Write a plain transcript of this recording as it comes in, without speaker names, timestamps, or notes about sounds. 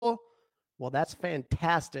Well, that's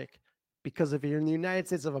fantastic because if you're in the United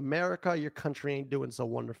States of America, your country ain't doing so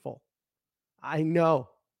wonderful. I know.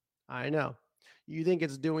 I know. You think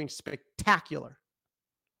it's doing spectacular,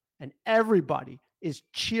 and everybody is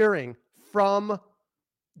cheering from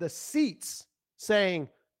the seats saying,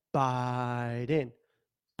 Biden,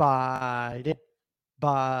 Biden,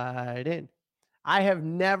 Biden. I have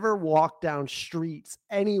never walked down streets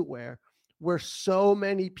anywhere where so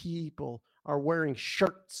many people are wearing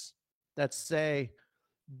shirts that say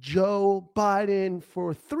Joe Biden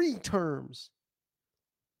for 3 terms,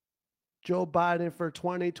 Joe Biden for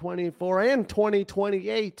 2024 and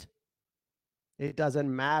 2028. It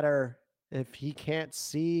doesn't matter if he can't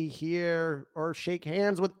see, hear, or shake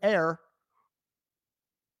hands with air.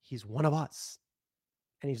 He's one of us,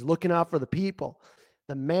 and he's looking out for the people.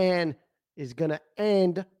 The man is going to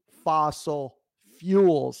end fossil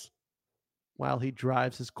fuels while he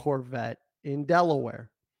drives his Corvette in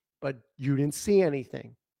Delaware. But you didn't see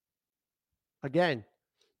anything. Again,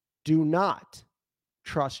 do not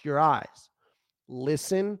trust your eyes.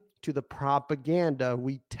 Listen to the propaganda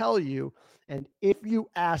we tell you. And if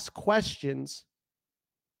you ask questions,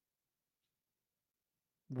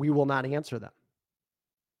 we will not answer them.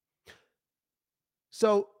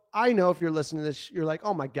 So I know if you're listening to this, you're like,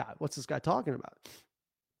 oh my God, what's this guy talking about?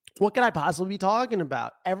 What could I possibly be talking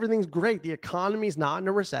about? Everything's great. The economy's not in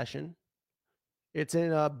a recession. It's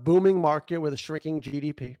in a booming market with a shrinking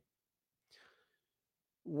GDP.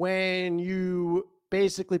 When you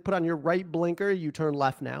basically put on your right blinker, you turn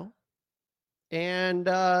left now. And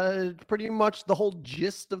pretty much the whole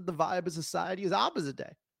gist of the vibe of society is opposite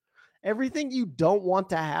day. Everything you don't want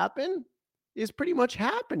to happen is pretty much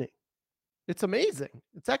happening. It's amazing.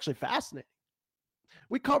 It's actually fascinating.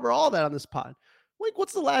 We cover all that on this pod. Like,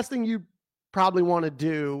 what's the last thing you probably want to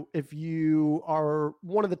do if you are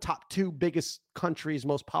one of the top 2 biggest countries,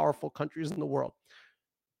 most powerful countries in the world?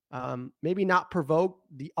 Maybe not provoke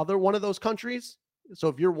the other one of those countries. So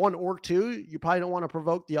if you're 1 or 2, you probably don't want to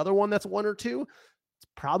provoke the other one that's 1 or 2. It's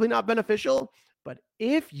probably not beneficial. But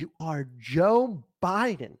if you are Joe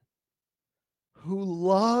Biden, who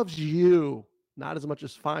loves you, not as much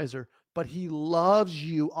as Pfizer, but he loves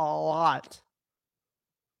you a lot,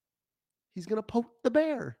 he's going to poke the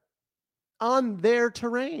bear on their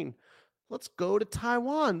terrain. Let's go to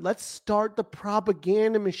Taiwan. Let's start the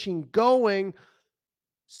propaganda machine going.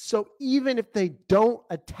 So even if they don't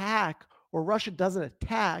attack or Russia doesn't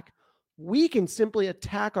attack, we can simply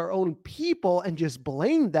attack our own people and just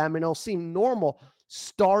blame them and it'll seem normal.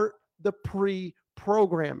 Start the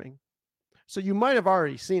pre-programming. So you might have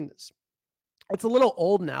already seen this. It's a little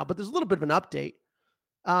old now, but there's a little bit of an update.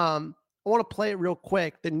 I want to play it real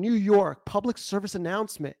quick. The New York public service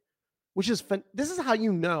announcement, which is this is how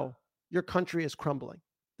you know your country is crumbling.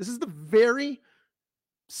 This is the very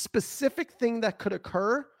specific thing that could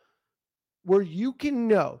occur where you can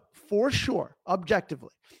know for sure,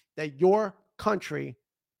 objectively, that your country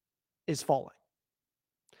is falling.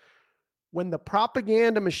 When the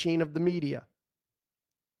propaganda machine of the media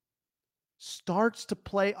starts to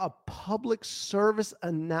play a public service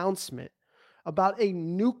announcement about a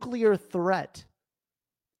nuclear threat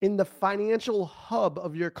in the financial hub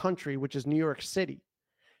of your country, which is New York City,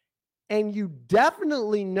 and you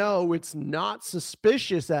definitely know it's not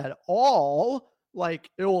suspicious at all, like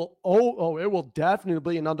it will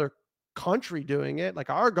definitely be another country doing it. Like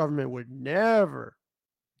our government would never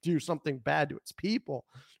do something bad to its people.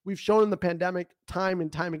 We've shown in the pandemic time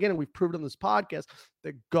and time again, and we've proved on this podcast,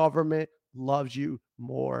 the government loves you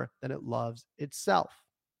more than it loves itself.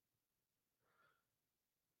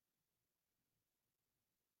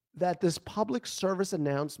 That this public service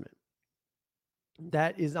announcement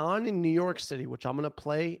that is on in New York City, which I'm going to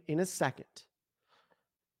play in a second,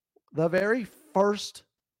 the very first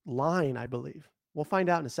line, I believe, we'll find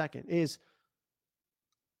out in a second, is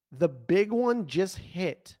the big one just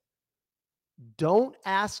hit. Don't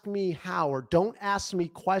ask me how or don't ask me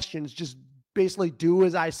questions. Just basically do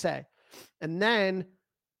as I say. And then,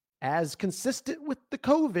 as consistent with the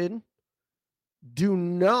COVID, do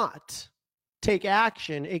not take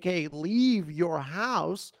action, aka leave your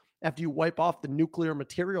house after you wipe off the nuclear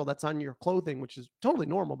material that's on your clothing, which is totally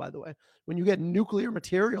normal, by the way. When you get nuclear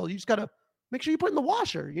material, you just got to make sure you put it in the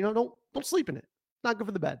washer. You know, don't sleep in it. Not good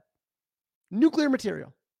for the bed. Nuclear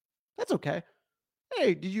material. That's okay.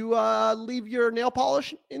 Hey, did you leave your nail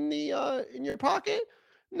polish in your pocket?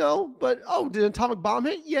 No, but did an atomic bomb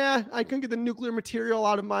hit? Yeah, I couldn't get the nuclear material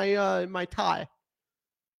out of my tie.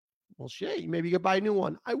 Well, shit, maybe you could buy a new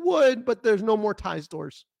one. I would, but there's no more tie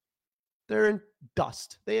stores. They're in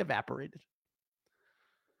dust. They evaporated.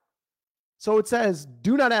 So it says,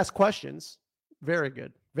 do not ask questions. Very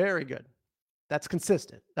good. Very good. That's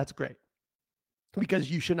consistent. That's great. Because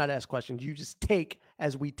you should not ask questions. You just take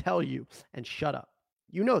as we tell you and shut up.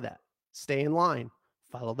 You know that. Stay in line.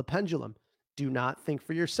 Follow the pendulum. Do not think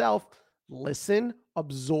for yourself. Listen,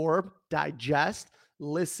 absorb, digest.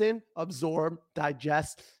 Listen, absorb,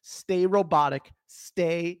 digest. Stay robotic.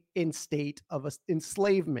 Stay in state of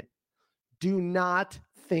enslavement. Do not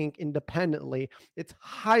think independently. It's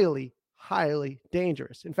highly, highly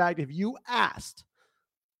dangerous. In fact, if you asked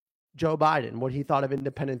Joe Biden what he thought of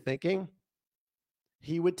independent thinking,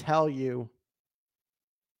 he would tell you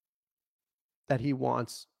that he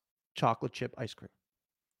wants chocolate chip ice cream.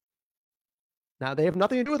 Now, they have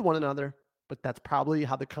nothing to do with one another, but that's probably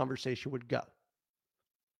how the conversation would go.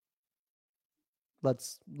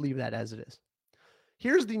 Let's leave that as it is.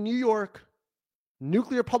 Here's the New York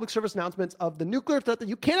nuclear public service announcements of the nuclear threat that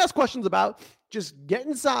you can't ask questions about. Just get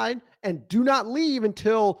inside and do not leave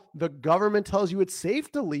until the government tells you it's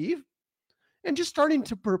safe to leave. And just starting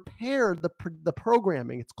to prepare the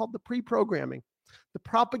programming. It's called the pre-programming, the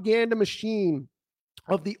propaganda machine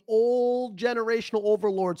of the old generational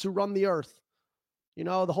overlords who run the earth. You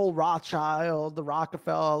know, the whole Rothschild, the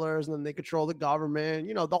Rockefellers, and then they control the government.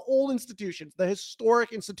 You know, the old institutions, the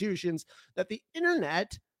historic institutions that the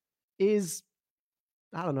internet is,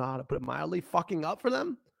 I don't know how to put it mildly, fucking up for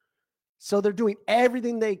them. So they're doing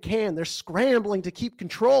everything they can. They're scrambling to keep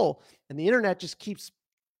control. And the internet just keeps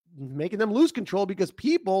making them lose control because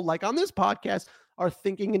people, like on this podcast, are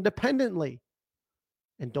thinking independently.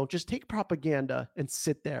 And don't just take propaganda and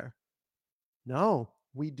sit there. No,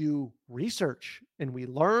 we do research and we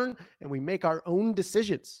learn and we make our own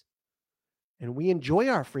decisions and we enjoy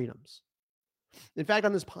our freedoms. In fact,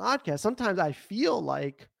 on this podcast, sometimes I feel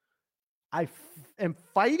like I am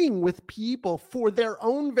fighting with people for their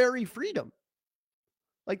own very freedom.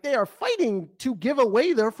 Like they are fighting to give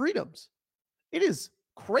away their freedoms. It is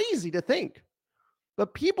crazy to think.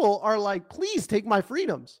 But people are like, please take my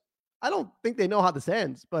freedoms. I don't think they know how this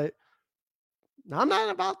ends, but I'm not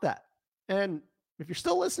about that. And if you're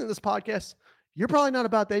still listening to this podcast, you're probably not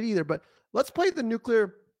about that either. But let's play the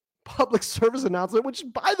nuclear public service announcement, which,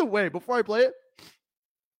 by the way, before I play it,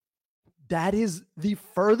 that is the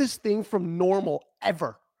furthest thing from normal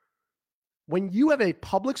ever. When you have a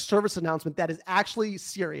public service announcement that is actually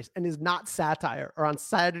serious and is not satire or on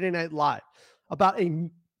Saturday Night Live about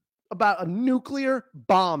a nuclear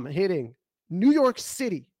bomb hitting New York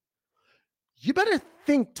City, you better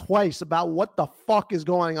think twice about what the fuck is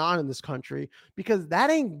going on in this country, because that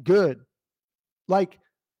ain't good. Like,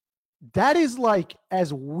 that is like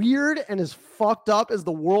as weird and as fucked up as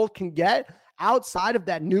the world can get outside of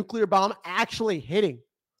that nuclear bomb actually hitting.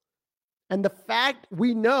 And the fact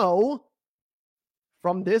we know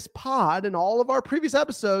from this pod and all of our previous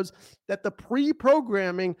episodes that the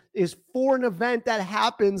pre-programming is for an event that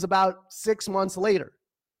happens about 6 months later.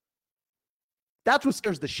 That's what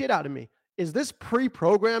scares the shit out of me. Is this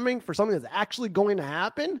pre-programming for something that's actually going to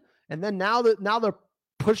happen? And then now they're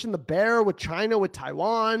pushing the bear with China, with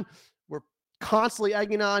Taiwan. We're constantly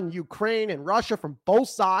egging on Ukraine and Russia from both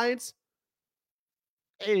sides.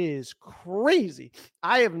 It is crazy.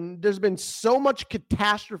 There's been so much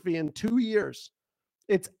catastrophe in 2 years.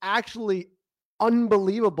 It's actually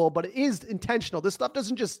unbelievable, but it is intentional. This stuff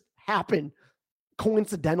doesn't just happen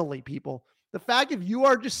coincidentally, people. The fact if you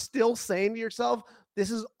are just still saying to yourself,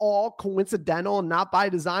 this is all coincidental and not by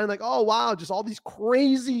design, like, oh, wow, just all these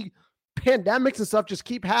crazy pandemics and stuff just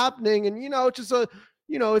keep happening. And, it's just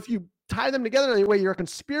if you tie them together anyway, you're a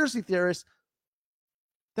conspiracy theorist.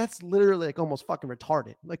 That's literally like almost fucking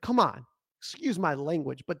retarded. Like, come on, excuse my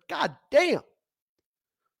language, but god damn.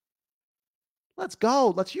 Let's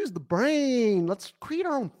go. Let's use the brain. Let's create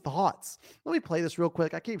our own thoughts. Let me play this real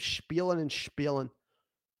quick. I keep spieling.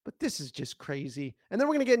 But this is just crazy. And then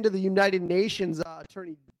we're going to get into the United Nations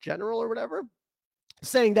Attorney General or whatever,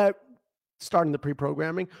 saying that, starting the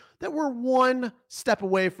pre-programming, that we're one step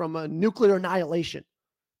away from a nuclear annihilation.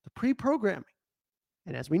 The pre-programming.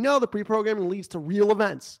 And as we know, the pre-programming leads to real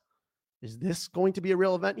events. Is this going to be a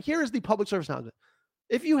real event? Here is the public service announcement.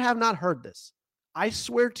 If you have not heard this, I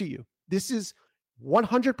swear to you, this is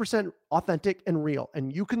 100% authentic and real.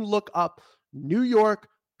 And you can look up New York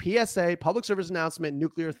PSA, public service announcement,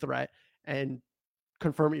 nuclear threat, and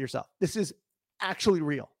confirm it yourself. This is actually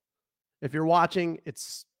real. If you're watching,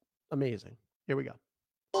 it's amazing. Here we go.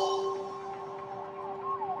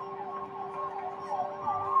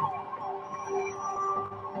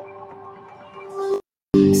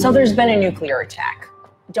 So there's been a nuclear attack.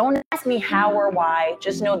 Don't ask me how or why,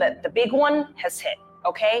 just know that the big one has hit,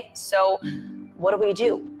 okay? So what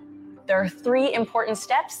do? There are 3 important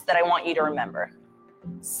steps that I want you to remember.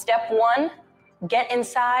 Step 1, Get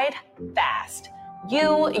inside fast.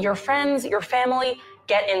 You, your friends, your family,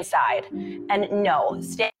 get inside. And no,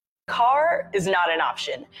 staying in the car is not an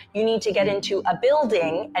option. You need to get into a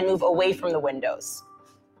building and move away from the windows.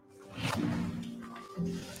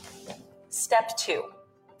 Step 2,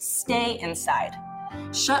 stay inside.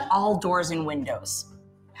 Shut all doors and windows.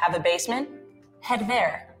 Have a basement? Head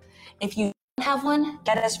there. If you don't have one,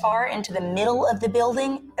 get as far into the middle of the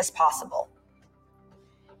building as possible.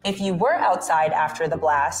 If you were outside after the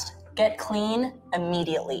blast, get clean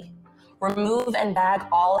immediately. Remove and bag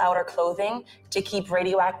all outer clothing to keep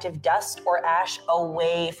radioactive dust or ash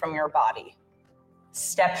away from your body.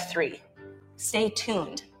 Step 3, stay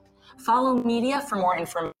tuned. Follow media for more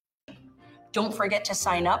information. Don't forget to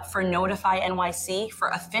sign up for Notify NYC for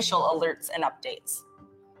official alerts and updates.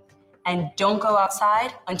 And don't go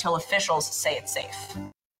outside until officials say it's safe.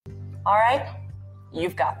 All right,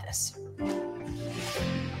 you've got this.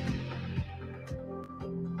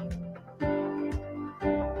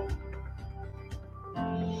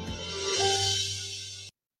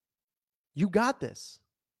 You got this.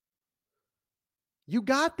 You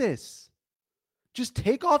got this. Just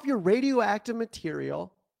take off your radioactive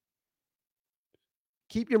material.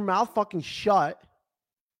 Keep your mouth fucking shut.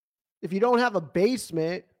 If you don't have a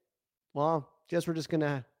basement, well, guess we're just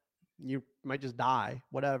gonna, you might just die,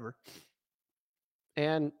 whatever.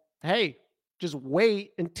 And hey, just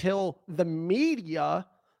wait until the media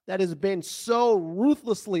that has been so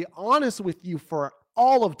ruthlessly honest with you for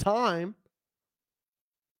all of time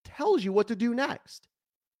tells you what to do next.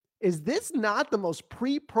 Is this not the most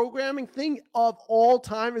pre-programming thing of all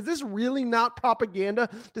time? Is this really not propaganda?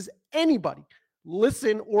 Does anybody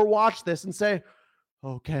listen or watch this and say,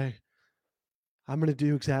 okay, I'm going to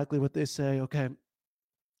do exactly what they say.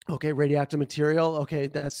 Okay, radioactive material. Okay,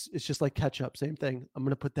 it's just like ketchup, same thing. I'm going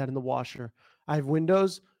to put that in the washer. I have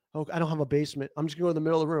windows. Okay, I don't have a basement. I'm just going to go in the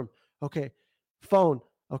middle of the room. Okay, phone.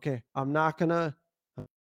 Okay, I'm not going to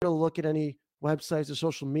look at any websites or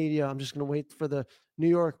social media. I'm just going to wait for the New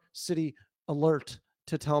York City alert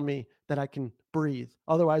to tell me that I can breathe.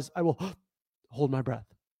 Otherwise, I will hold my breath.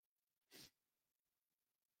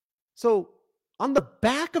 So on the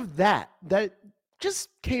back of that just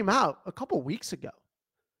came out a couple weeks ago,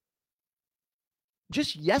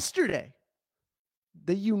 just yesterday,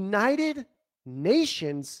 the United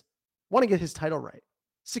Nations, want to get his title right,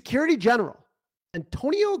 Security General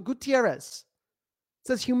Antonio Guterres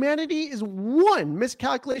says humanity is one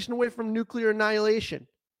miscalculation away from nuclear annihilation.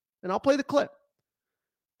 And I'll play the clip.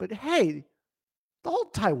 But hey, the whole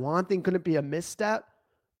Taiwan thing couldn't be a misstep.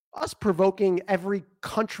 Us provoking every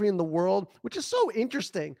country in the world, which is so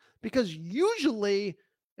interesting because usually,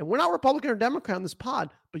 and we're not Republican or Democrat on this pod,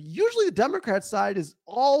 but usually the Democrat side is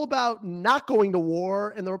all about not going to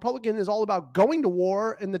war and the Republican is all about going to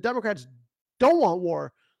war and the Democrats don't want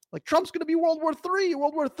war. Like Trump's going to be World War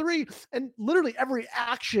III. And literally every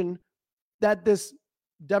action that this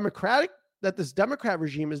Democrat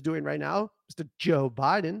regime is doing right now, Mr. Joe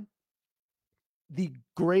Biden, the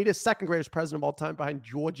second greatest president of all time behind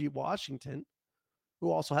George Washington,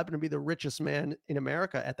 who also happened to be the richest man in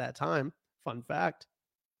America at that time, fun fact,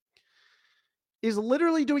 is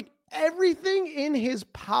literally doing everything in his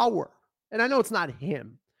power. And I know it's not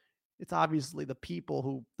him. It's obviously the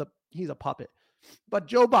people he's a puppet. But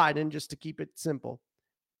Joe Biden, just to keep it simple,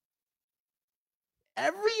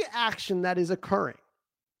 every action that is occurring,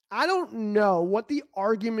 I don't know what the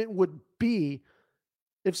argument would be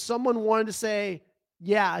if someone wanted to say,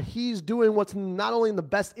 yeah, he's doing what's not only in the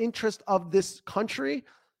best interest of this country,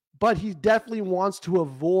 but he definitely wants to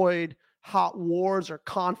avoid hot wars or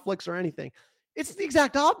conflicts or anything. It's the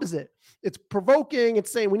exact opposite. It's provoking.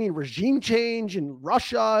 It's saying we need regime change in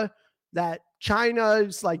Russia, that China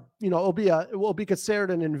is like, it will be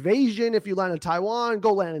considered an invasion if you land in Taiwan,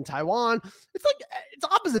 go land in Taiwan. It's like, it's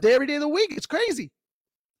opposite day every day of the week. It's crazy.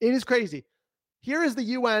 It is crazy. Here is the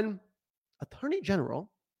UN Attorney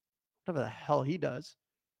General, whatever the hell he does,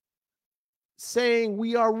 saying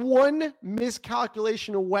we are one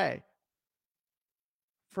miscalculation away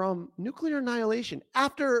from nuclear annihilation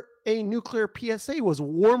after a nuclear PSA was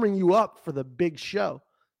warming you up for the big show.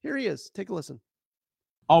 Here he is. Take a listen.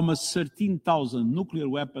 Almost 13,000 nuclear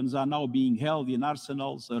weapons are now being held in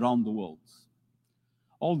arsenals around the world.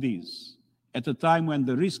 All these at a time when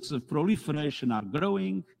the risks of proliferation are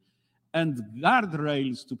growing and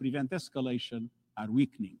guardrails to prevent escalation are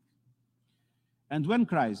weakening. And when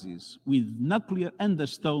crises with nuclear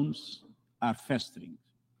undertones are festering.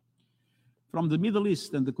 From the Middle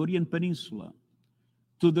East and the Korean Peninsula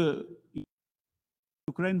to the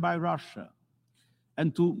Ukraine by Russia,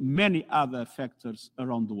 and to many other factors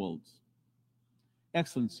around the world.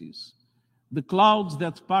 Excellencies, The clouds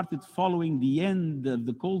that parted following the end of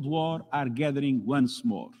the Cold War are gathering once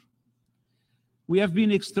more. We have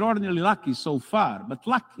been extraordinarily lucky so far, but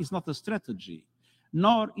luck is not a strategy,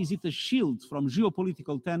 nor is it a shield from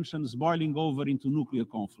geopolitical tensions boiling over into nuclear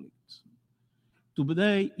conflict.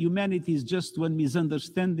 Today, humanity is just one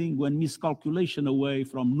misunderstanding, one miscalculation away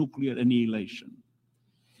from nuclear annihilation.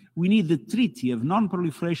 We need the Treaty of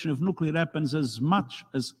Non-Proliferation of Nuclear Weapons as much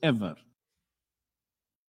as ever.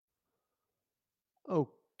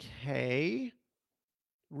 Okay.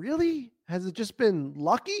 Really? Has it just been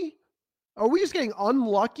lucky? Are we just getting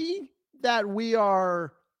unlucky that we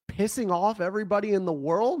are pissing off everybody in the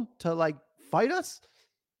world to like fight us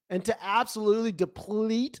and to absolutely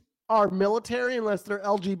deplete our military unless they're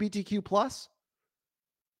LGBTQ plus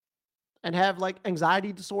and have like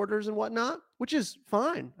anxiety disorders and whatnot, which is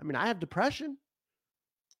fine. I mean, I have depression.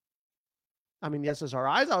 I mean, the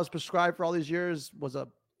SSRIs I was prescribed for all these years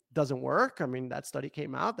doesn't work. I mean, that study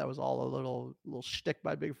came out. That was all a little shtick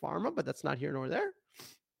by Big Pharma, but that's not here nor there.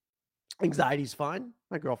 Anxiety's fine.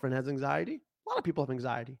 My girlfriend has anxiety. A lot of people have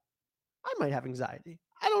anxiety. I might have anxiety.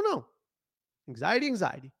 I don't know.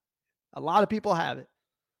 Anxiety. A lot of people have it.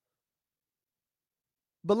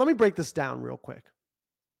 But let me break this down real quick.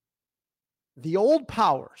 The old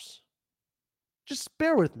powers, just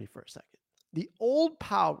bear with me for a second. The old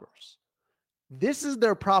powers, this is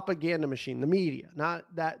their propaganda machine, the media. Not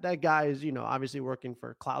that guy is, obviously working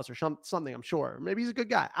for Klaus or something, I'm sure. Maybe he's a good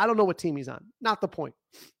guy. I don't know what team he's on. Not the point.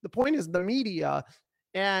 The point is the media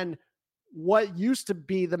and what used to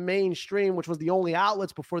be the mainstream, which was the only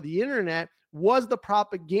outlets before the internet, was the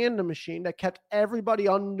propaganda machine that kept everybody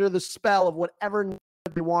under the spell of whatever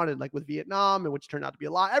they wanted, like with Vietnam, and which turned out to be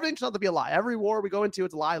a lie. Everything turned out to be a lie. Every war we go into,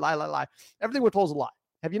 it's a lie. Everything we're told is a lie.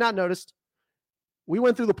 Have you not noticed? We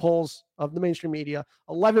went through the polls of the mainstream media.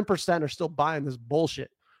 11% are still buying this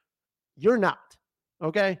bullshit. You're not,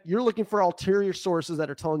 okay? You're looking for ulterior sources that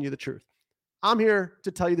are telling you the truth. I'm here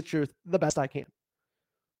to tell you the truth the best I can.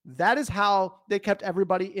 That is how they kept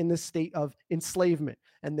everybody in this state of enslavement.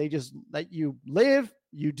 And they just let you live.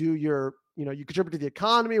 You do your, you contribute to the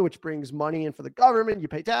economy, which brings money in for the government. You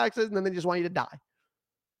pay taxes, and then they just want you to die.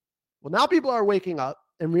 Well, now people are waking up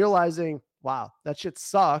and realizing, wow, that shit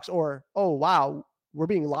sucks. Or, oh, wow, we're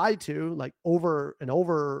being lied to like over and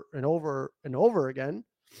over and over and over again.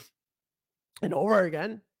 And over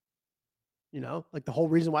again. Like the whole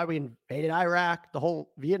reason why we invaded Iraq, the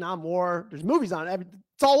whole Vietnam War, there's movies on it.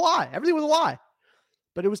 It's all a lie. Everything was a lie.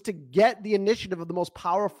 But it was to get the initiative of the most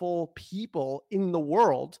powerful people in the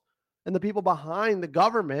world and the people behind the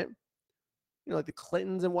government, like the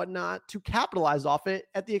Clintons and whatnot, to capitalize off it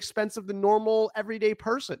at the expense of the normal everyday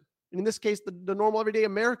person. And in this case, the normal everyday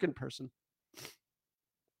American person.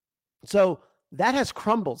 So that has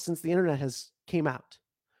crumbled since the internet has came out.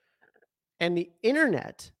 And the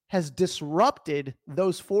internet has disrupted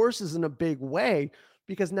those forces in a big way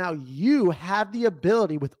because now you have the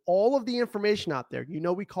ability with all of the information out there.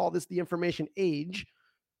 We call this the information age,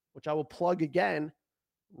 which I will plug again.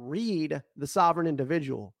 Read The Sovereign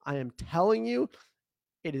Individual. I am telling you,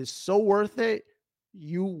 it is so worth it.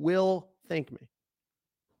 You will thank me.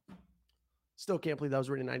 Still can't believe that was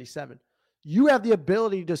written in 97. You have the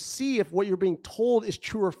ability to see if what you're being told is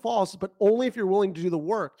true or false, but only if you're willing to do the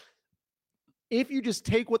work. If you just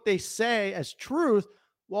take what they say as truth,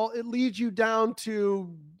 well, it leads you down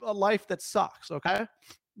to a life that sucks, okay?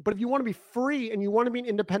 But if you want to be free and you want to be an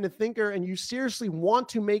independent thinker and you seriously want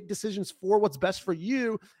to make decisions for what's best for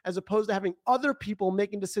you, as opposed to having other people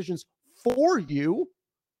making decisions for you,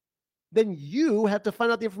 then you have to find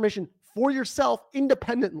out the information for yourself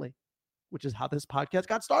independently, which is how this podcast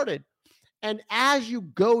got started. And as you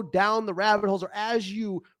go down the rabbit holes or as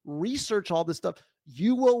you research all this stuff,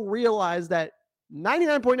 you will realize that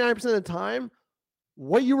 99.9% of the time,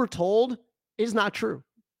 what you were told is not true.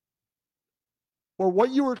 Or what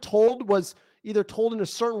you were told was either told in a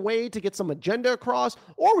certain way to get some agenda across,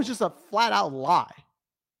 or was just a flat out lie.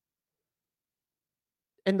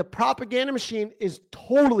 And the propaganda machine is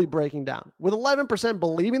totally breaking down. With 11%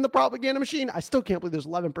 believing the propaganda machine, I still can't believe there's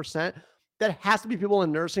 11%. That has to be people in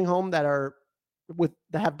a nursing home that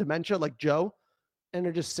have dementia, like Joe, and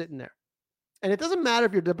they're just sitting there. And it doesn't matter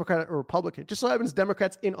if you're Democrat or Republican. Just so happens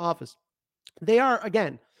Democrats in office. They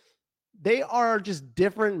are just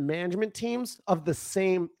different management teams of the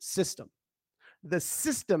same system. The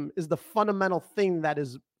system is the fundamental thing that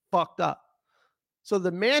is fucked up. So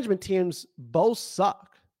the management teams both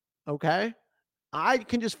suck, okay? I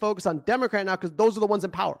can just focus on Democrat now because those are the ones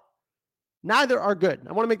in power. Neither are good.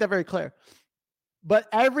 I want to make that very clear. But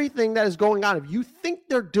everything that is going on, if you think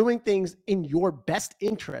they're doing things in your best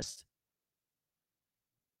interest,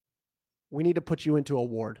 we need to put you into a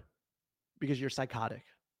ward because you're psychotic.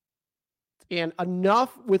 And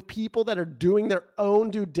enough with people that are doing their own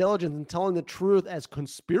due diligence and telling the truth as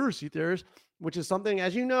conspiracy theorists, which is something,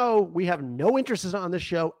 as you know, we have no interest in on this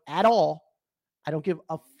show at all. I don't give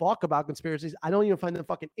a fuck about conspiracies. I don't even find them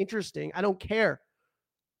fucking interesting. I don't care.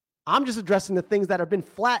 I'm just addressing the things that have been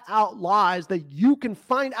flat out lies that you can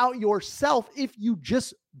find out yourself if you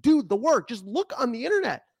just do the work. Just look on the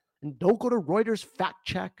internet and don't go to Reuters fact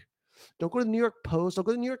check. Don't go to the New York Post. Don't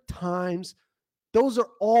go to the New York Times. Those are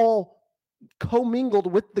all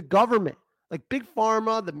commingled with the government. Like Big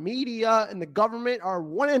Pharma, the media, and the government are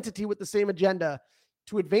one entity with the same agenda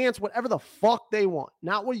to advance whatever the fuck they want,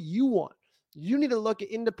 not what you want. You need to look at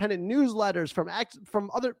independent newsletters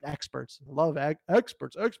from other experts. I love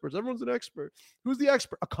experts. Everyone's an expert. Who's the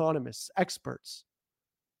expert? Economists, experts.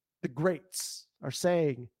 The greats are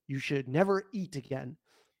saying you should never eat again.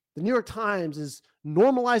 The New York Times is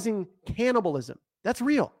normalizing cannibalism. That's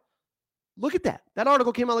real. Look at that. That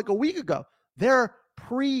article came out like a week ago. They're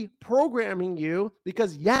pre-programming you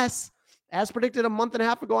because, yes, as predicted a month and a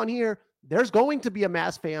half ago on here, there's going to be a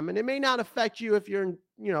mass famine. It may not affect you if you're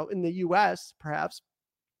in the US, perhaps,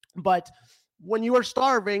 but when you are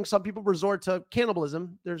starving, some people resort to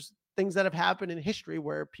cannibalism. There's things that have happened in history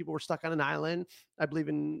where people were stuck on an island, I believe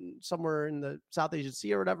in somewhere in the South Asian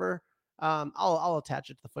Sea or whatever. I'll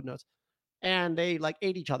attach it to the footnotes, and they like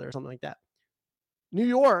ate each other or something like that. The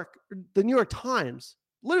New York Times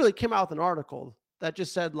literally came out with an article that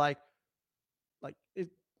just said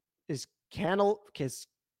is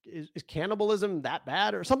cannibalism that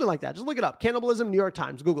bad or something like that? Just look it up. Cannibalism, New York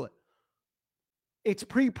Times, Google it. It's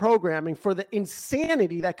pre-programming for the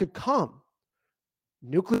insanity that could come.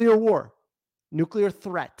 Nuclear war, nuclear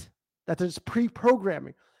threat. That is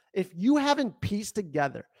pre-programming. If you haven't pieced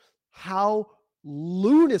together how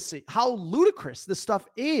ludicrous this stuff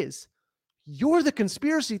is, you're the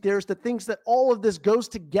conspiracy theorist that thinks that all of this goes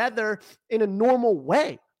together in a normal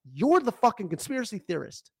way. You're the fucking conspiracy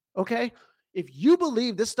theorist, okay? If you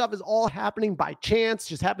believe this stuff is all happening by chance,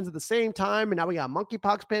 just happens at the same time, and now we got a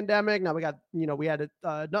monkeypox pandemic, now we got, we had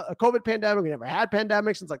a COVID pandemic, we never had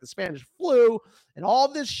pandemics since like the Spanish flu, and all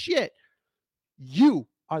this shit, you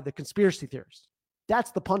are the conspiracy theorist.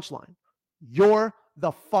 That's the punchline. You're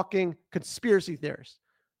the fucking conspiracy theorist.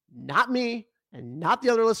 Not me, and not the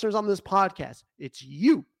other listeners on this podcast. It's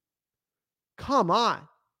you. Come on.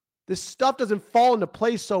 This stuff doesn't fall into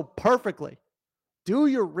place so perfectly. Do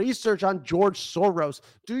your research on George Soros.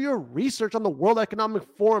 Do your research on the World Economic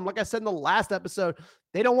Forum. Like I said in the last episode,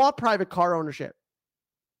 they don't want private car ownership.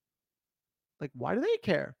 Like, why do they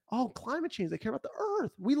care? Oh, climate change. They care about the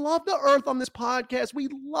earth. We love the earth on this podcast. We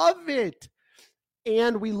love it.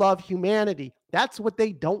 And we love humanity. That's what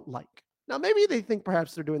they don't like. Now, maybe they think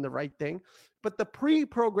perhaps they're doing the right thing, but the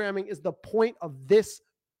pre-programming is the point of this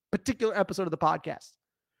particular episode of the podcast.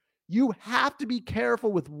 You have to be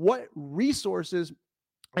careful with what resources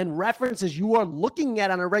and references you are looking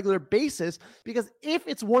at on a regular basis, because if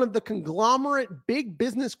it's one of the conglomerate big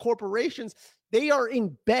business corporations, they are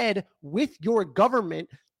in bed with your government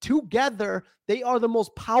together. They are the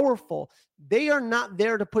most powerful. They are not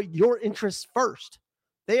there to put your interests first.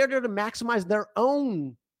 They are there to maximize their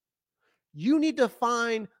own. You need to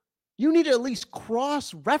at least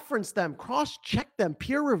cross-reference them, cross-check them,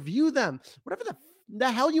 peer review them, whatever the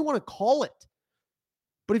hell you want to call it.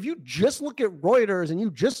 But if you just look at Reuters and you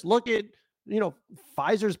just look at,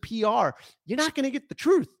 Pfizer's PR, you're not going to get the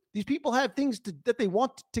truth. These people have things that they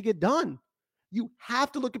want to get done. You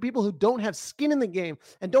have to look at people who don't have skin in the game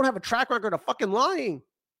and don't have a track record of fucking lying.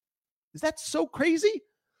 Is that so crazy?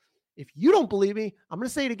 If you don't believe me, I'm going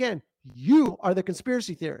to say it again. You are the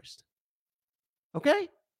conspiracy theorist. Okay?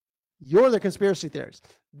 You're the conspiracy theorist.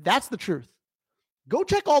 That's the truth. Go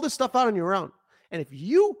check all this stuff out on your own. And if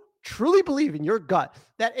you truly believe in your gut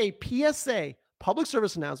that a PSA, public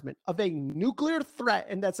service announcement of a nuclear threat,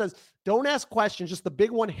 and that says, don't ask questions, just the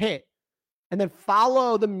big one hit, and then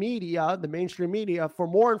follow the media, the mainstream media, for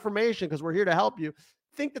more information because we're here to help you,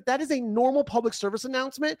 think that that is a normal public service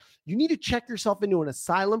announcement, you need to check yourself into an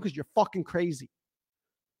asylum because you're fucking crazy.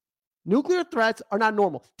 Nuclear threats are not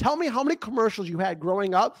normal. Tell me how many commercials you had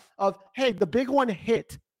growing up of, hey, the big one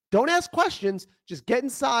hit. Don't ask questions. Just get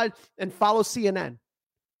inside and follow CNN.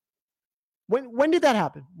 When did that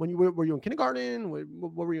happen? Were you in kindergarten?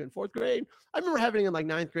 What were you in 4th grade? I remember having it in like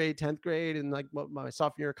 9th grade, 10th grade, and like my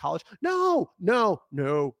sophomore year of college. No.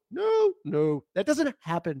 That doesn't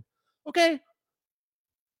happen. Okay?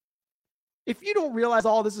 If you don't realize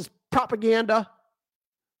all this is propaganda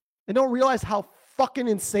and don't realize how fucking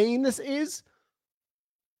insane this is,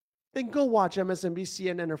 then go watch MSNBC,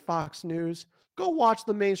 CNN, or Fox News. go watch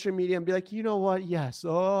the mainstream media and be like, you know what? Yes.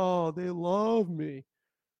 Oh, they love me.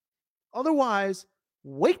 Otherwise,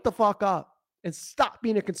 wake the fuck up and stop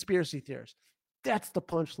being a conspiracy theorist. That's the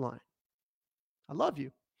punchline. I love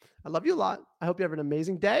you. I love you a lot. I hope you have an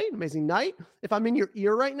amazing day, an amazing night. If I'm in your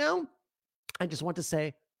ear right now, I just want to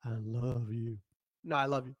say, I love you. No, I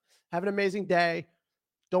love you. Have an amazing day.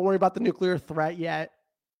 Don't worry about the nuclear threat yet.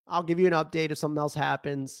 I'll give you an update if something else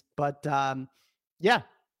happens. But yeah,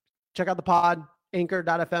 check out the pod,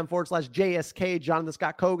 anchor.fm/JSK, Jonathan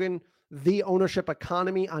Scott Kogan, The Ownership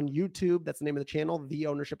Economy on YouTube. That's the name of the channel, The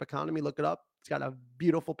Ownership Economy. Look it up. It's got a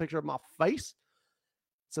beautiful picture of my face.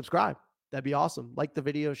 Subscribe. That'd be awesome. Like the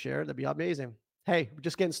video, share. That'd be amazing. Hey, we're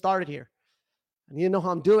just getting started here. I need to know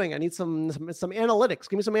how I'm doing. I need some analytics.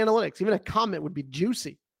 Give me some analytics. Even a comment would be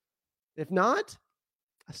juicy. If not,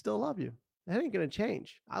 I still love you. That ain't going to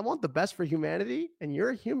change. I want the best for humanity, and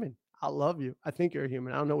you're a human. I love you. I think you're a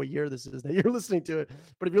human. I don't know what year this is that you're listening to it,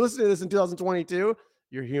 but if you're listening to this in 2022,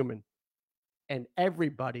 you're human. And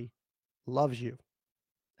everybody loves you.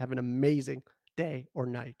 Have an amazing day or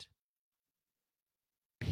night.